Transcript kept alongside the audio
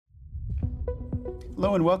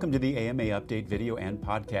Hello and welcome to the AMA Update video and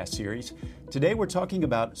podcast series. Today we're talking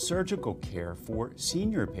about surgical care for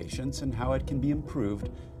senior patients and how it can be improved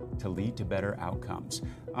to lead to better outcomes.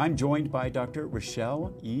 I'm joined by Dr.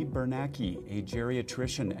 Rachelle E. Bernacki, a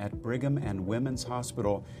geriatrician at Brigham and Women's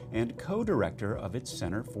Hospital and co-director of its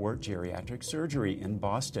Center for Geriatric Surgery in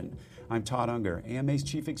Boston. I'm Todd Unger, AMA's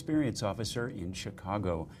Chief Experience Officer in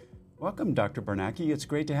Chicago. Welcome, Dr. Bernacki. It's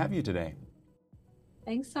great to have you today.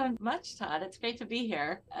 Thanks so much, Todd. It's great to be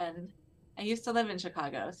here. And I used to live in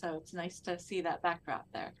Chicago, so it's nice to see that backdrop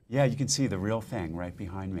there. Yeah, you can see the real thing right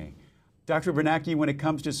behind me. Dr. Bernacki, when it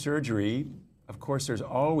comes to surgery, of course, there's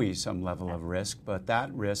always some level of risk, but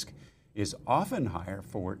that risk is often higher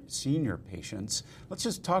for senior patients. Let's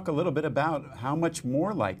just talk a little bit about how much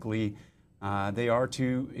more likely they are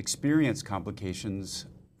to experience complications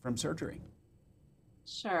from surgery.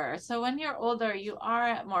 Sure. So when you're older, you are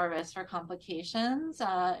at more risk for complications,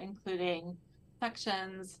 including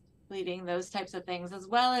infections, bleeding, those types of things, as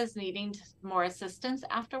well as needing more assistance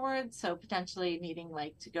afterwards. So potentially needing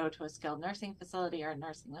to go to a skilled nursing facility or a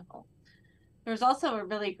nursing home. There's also a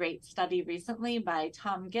really great study recently by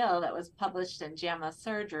Tom Gill that was published in JAMA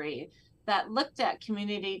Surgery that looked at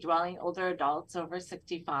community dwelling older adults over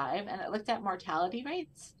 65, and it looked at mortality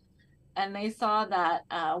rates. And they saw that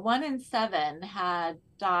 1 in 7 had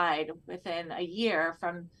died within a year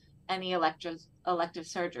from any elective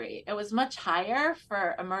surgery. It was much higher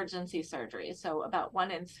for emergency surgery. So about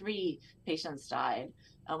 1 in 3 patients died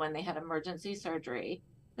when they had emergency surgery.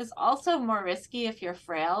 It's also more risky if you're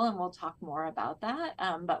frail, and we'll talk more about that.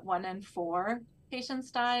 But 1 in 4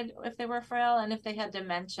 patients died if they were frail, and if they had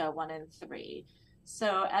dementia, 1 in 3.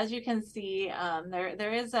 So as you can see,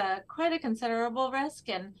 there is quite a considerable risk,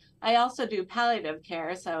 and I also do palliative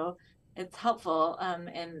care, so it's helpful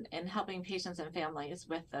in helping patients and families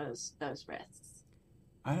with those risks.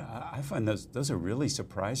 I find those are really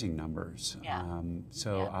surprising numbers. Yeah.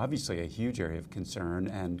 Obviously a huge area of concern,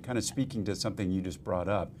 and kind of speaking to something you just brought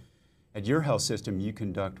up, at your health system you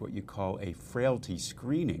conduct what you call a frailty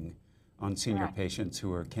screening on senior patients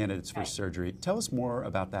who are candidates for surgery. Tell us more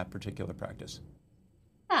about that particular practice.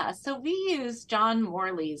 Yeah, so we use John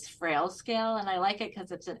Morley's Frail Scale, and I like it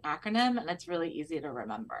because it's an acronym and it's really easy to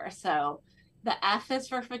remember. So the F is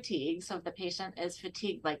for fatigue. So if the patient is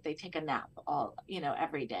fatigued, like they take a nap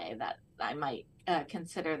every day, that I might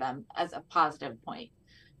consider them as a positive point.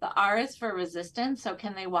 The R is for resistance. So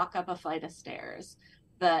can they walk up a flight of stairs?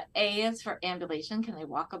 The A is for ambulation. Can they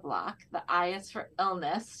walk a block? The I is for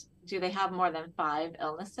illness. Do they have more than 5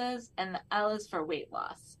 illnesses? And the L is for weight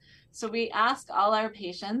loss. So we ask all our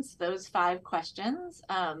patients those 5 questions,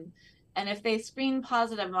 and if they screen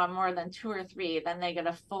positive on more than 2 or 3, then they get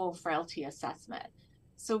a full frailty assessment.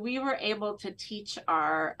 So we were able to teach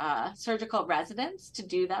our surgical residents to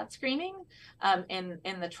do that screening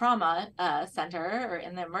in the trauma center or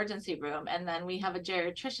in the emergency room, and then we have a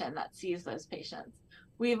geriatrician that sees those patients.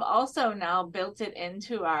 We've also now built it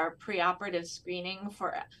into our preoperative screening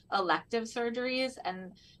for elective surgeries,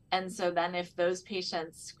 and so then if those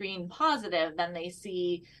patients screen positive, then they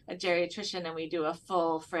see a geriatrician and we do a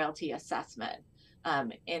full frailty assessment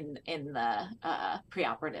in the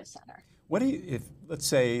preoperative center. Let's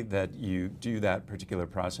say that you do that particular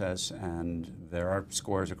process and there are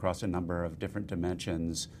scores across a number of different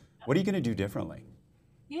dimensions, what are you going to do differently?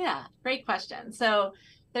 Yeah, great question. So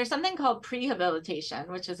there's something called prehabilitation,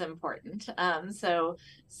 which is important. So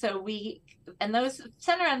those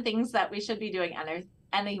center on things that we should be doing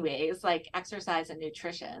anyways, like exercise and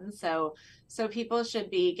nutrition. So people should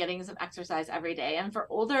be getting some exercise every day. And for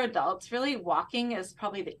older adults, really walking is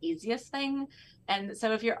probably the easiest thing. And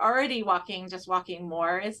so if you're already walking, just walking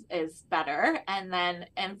more is better.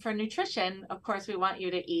 And for nutrition, of course, we want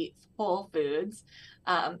you to eat whole foods.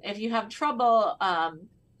 If you have trouble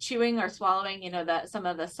chewing or swallowing, some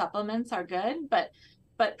of the supplements are good, but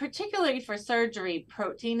particularly for surgery,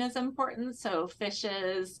 protein is important. So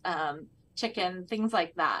fishes, chicken, things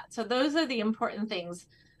like that. So those are the important things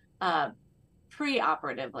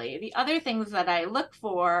preoperatively. The other things that I look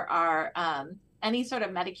for are any sort of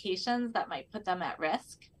medications that might put them at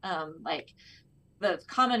risk. Like the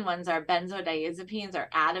common ones are benzodiazepines or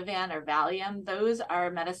Ativan or Valium. Those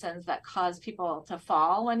are medicines that cause people to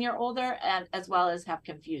fall when you're older, and as well as have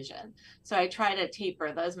confusion. So I try to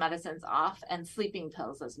taper those medicines off, and sleeping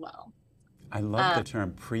pills as well. I love the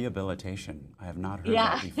term prehabilitation. I have not heard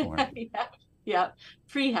that before. Yeah.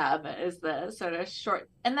 Prehab is the sort of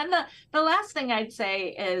short. And then the last thing I'd say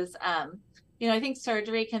is, I think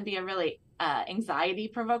surgery can be a really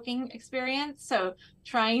anxiety-provoking experience. So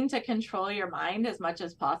trying to control your mind as much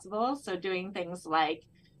as possible. So doing things like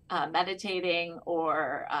meditating,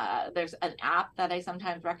 or there's an app that I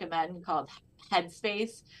sometimes recommend called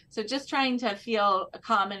Headspace. So just trying to feel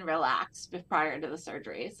calm and relaxed prior to the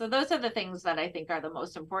surgery. So those are the things that I think are the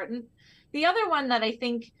most important. The other one that I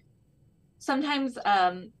think sometimes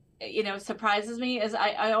surprises me is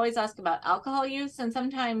I always ask about alcohol use, and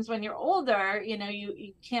sometimes when you're older,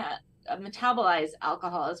 you can't metabolize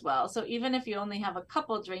alcohol as well. So even if you only have a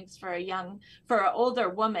couple drinks for an older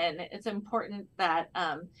woman, it's important that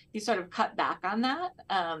you sort of cut back on that,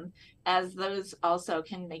 as those also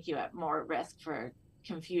can make you at more risk for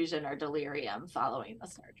confusion or delirium following the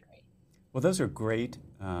surgery. Well, those are great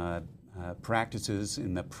practices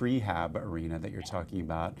in the prehab arena that you're talking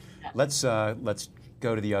about. Yeah. Let's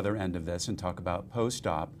go to the other end of this and talk about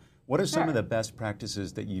post-op. What are some of the best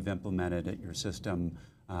practices that you've implemented at your system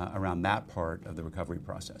around that part of the recovery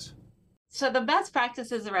process? So the best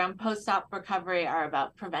practices around post-op recovery are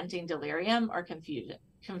about preventing delirium or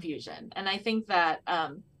confusion. And I think that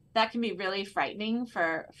that can be really frightening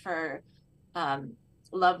for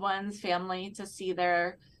loved ones, family, to see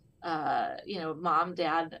their mom,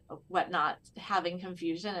 dad, whatnot, having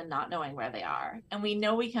confusion and not knowing where they are. And we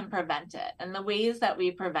know we can prevent it. And the ways that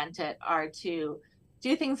we prevent it are to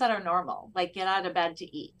do things that are normal, like get out of bed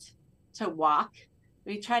to eat, to walk.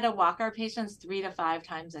 We try to walk our patients 3 to 5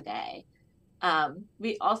 times a day.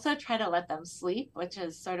 We also try to let them sleep, which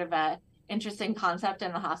is sort of a interesting concept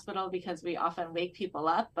in the hospital because we often wake people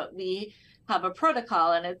up, but we have a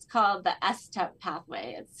protocol, and it's called the STEP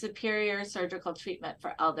pathway. It's Superior Surgical Treatment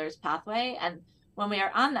for Elders pathway. And when we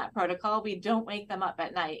are on that protocol, we don't wake them up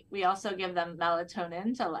at night. We also give them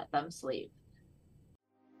melatonin to let them sleep.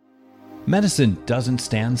 Medicine doesn't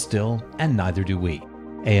stand still, and neither do we.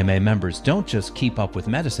 AMA members don't just keep up with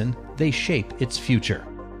medicine, they shape its future.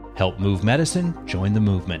 Help move medicine, join the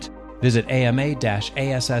movement. Visit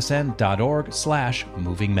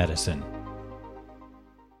ama-assn.org/movingmedicine.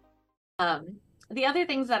 The other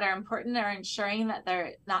things that are important are ensuring that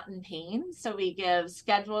they're not in pain. So we give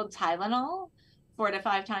scheduled Tylenol 4 to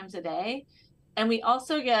 5 times a day. And we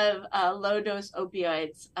also give low-dose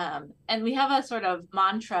opioids. And we have a sort of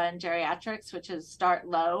mantra in geriatrics, which is start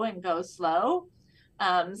low and go slow.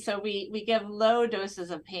 So we give low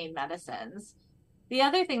doses of pain medicines. The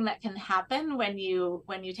other thing that can happen when you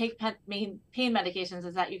take pain medications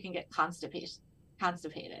is that you can get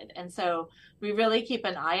constipated. And so we really keep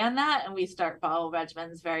an eye on that, and we start bowel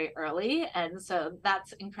regimens very early. And so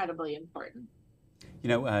that's incredibly important.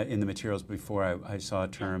 In the materials before, I saw a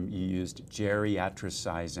term you used,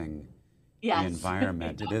 geriatricizing the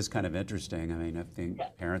environment. It is kind of interesting. I mean, I think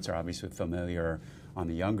parents are obviously familiar on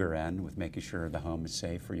the younger end with making sure the home is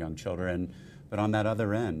safe for young children. But on that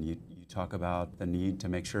other end, you talk about the need to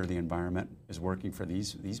make sure the environment is working for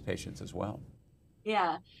these patients as well.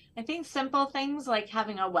 Yeah, I think simple things like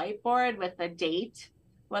having a whiteboard with a date,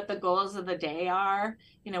 what the goals of the day are,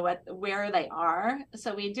 where they are.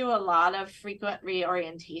 So we do a lot of frequent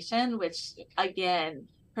reorientation, which again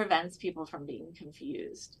prevents people from being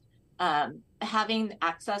confused. Having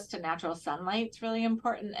access to natural sunlight is really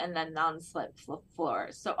important, and then non-slip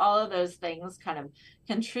floors. So all of those things kind of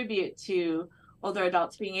contribute to older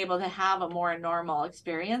adults being able to have a more normal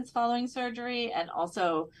experience following surgery, and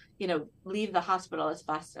also, leave the hospital as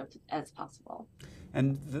fast as possible.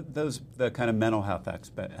 And the kind of mental health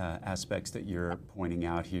aspects that you're pointing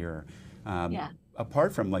out here,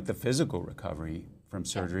 apart from like the physical recovery from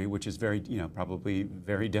surgery, which is very, probably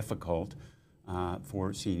very difficult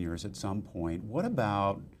for seniors at some point, what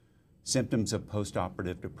about symptoms of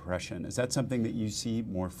postoperative depression? Is that something that you see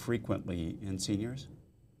more frequently in seniors?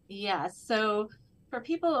 Yes. So for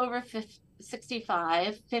people over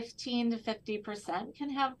 65, 15 to 50% can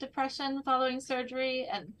have depression following surgery.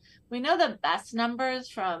 And we know the best numbers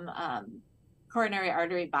from coronary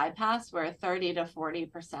artery bypass, where 30 to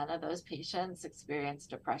 40% of those patients experience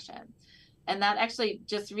depression. And that actually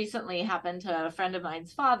just recently happened to a friend of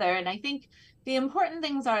mine's father. And I think the important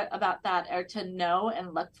things about that are to know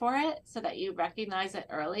and look for it so that you recognize it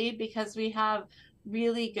early, because we have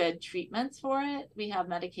really good treatments for it. We have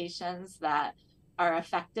medications that are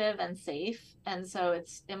effective and safe. And so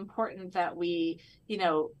it's important that we,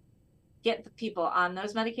 get the people on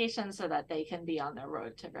those medications so that they can be on their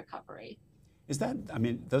road to recovery.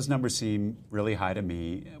 Those numbers seem really high to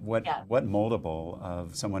me. What multiple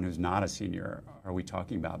of someone who's not a senior are we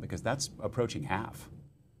talking about? Because that's approaching half.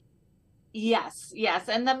 Yes.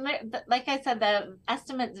 And like I said, the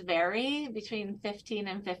estimates vary between 15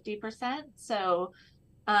 and 50%. So,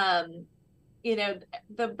 the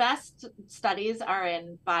best studies are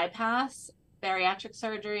in bypass, bariatric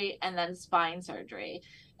surgery, and then spine surgery.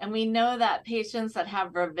 And we know that patients that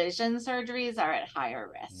have revision surgeries are at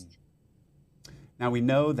higher risk. Now, we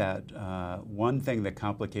know that one thing that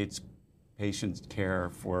complicates patients' care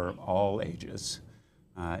for all ages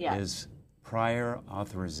is prior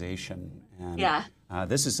authorization. And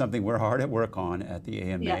this is something we're hard at work on at the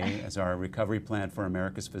AMA as our recovery plan for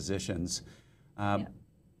America's physicians.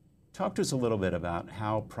 Talk to us a little bit about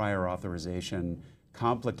how prior authorization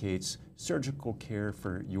complicates surgical care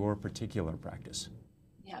for your particular practice.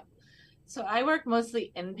 So I work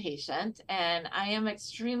mostly inpatient, and I am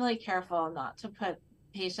extremely careful not to put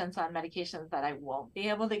patients on medications that I won't be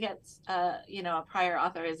able to get, a prior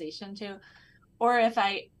authorization to. Or if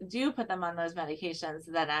I do put them on those medications,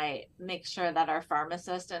 then I make sure that our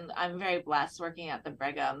pharmacist, and I'm very blessed working at the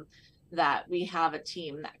Brigham, that we have a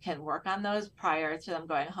team that can work on those prior to them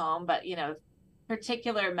going home. But,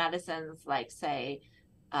 particular medicines like, say,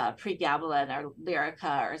 pregabalin or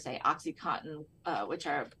Lyrica or say OxyContin, which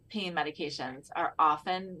are pain medications, are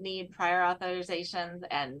often need prior authorizations,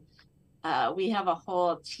 and we have a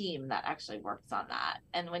whole team that actually works on that.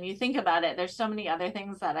 And when you think about it, there's so many other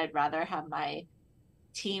things that I'd rather have my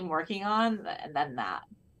team working on than that.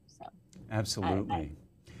 So absolutely,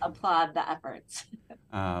 I applaud the efforts.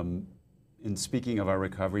 And speaking of our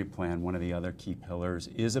recovery plan, one of the other key pillars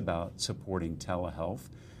is about supporting telehealth.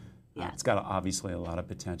 It's got obviously a lot of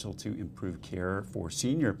potential to improve care for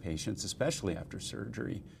senior patients, especially after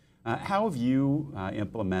surgery. How have you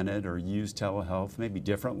implemented or used telehealth maybe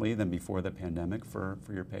differently than before the pandemic for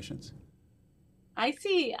your patients? I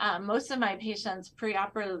see most of my patients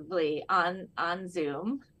preoperatively on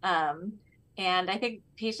Zoom. And I think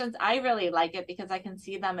patients, I really like it because I can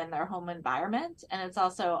see them in their home environment, and it's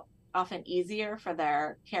also often easier for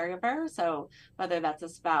their caregiver. So whether that's a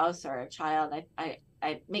spouse or a child,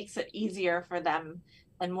 it makes it easier for them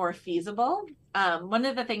and more feasible. One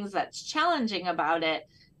of the things that's challenging about it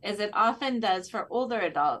is it often does, for older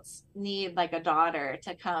adults, need like a daughter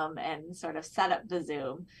to come and sort of set up the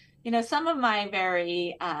Zoom. Some of my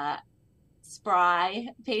very spry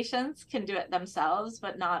patients can do it themselves,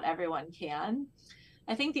 but not everyone can.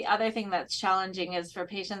 I think the other thing that's challenging is for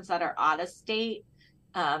patients that are out of state.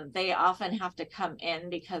 They often have to come in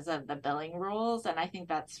because of the billing rules, and I think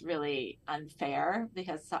that's really unfair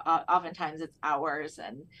because oftentimes it's hours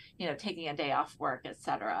and taking a day off work,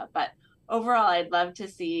 etc. But overall, I'd love to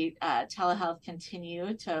see telehealth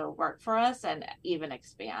continue to work for us and even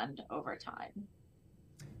expand over time.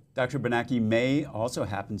 Dr. Bernacki, May also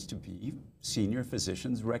happens to be Senior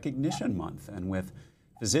Physicians Recognition Month, and with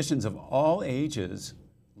physicians of all ages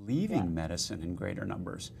leaving medicine in greater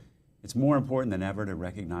numbers, it's more important than ever to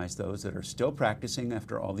recognize those that are still practicing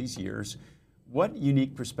after all these years. What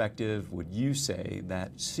unique perspective would you say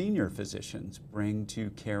that senior physicians bring to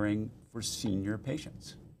caring for senior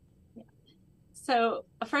patients? So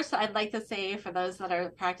first, I'd like to say for those that are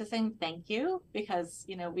practicing, thank you, because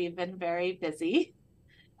we've been very busy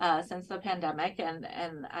since the pandemic,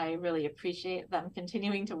 and I really appreciate them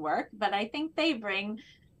continuing to work. But I think they bring,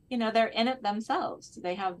 they're in it themselves.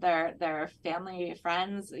 They have their family,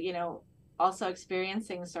 friends, also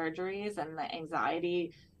experiencing surgeries and the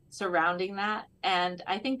anxiety surrounding that. And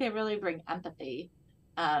I think they really bring empathy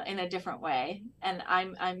in a different way. And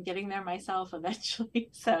I'm getting there myself eventually.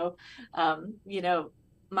 So,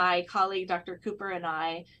 my colleague, Dr. Cooper, and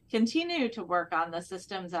I continue to work on the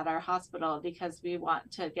systems at our hospital because we want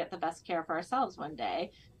to get the best care for ourselves one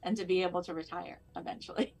day and to be able to retire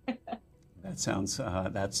eventually. That sounds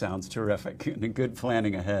terrific and good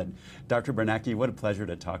planning ahead. Dr. Bernacki, what a pleasure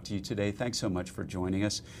to talk to you today. Thanks so much for joining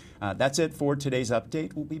us. That's it for today's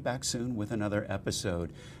update. We'll be back soon with another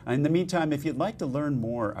episode. In the meantime, if you'd like to learn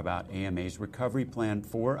more about AMA's recovery plan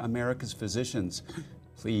for America's physicians,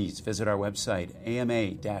 please visit our website,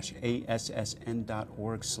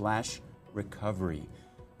 ama-assn.org/recovery.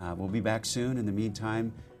 We'll be back soon. In the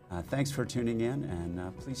meantime, thanks for tuning in,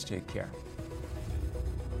 and please take care.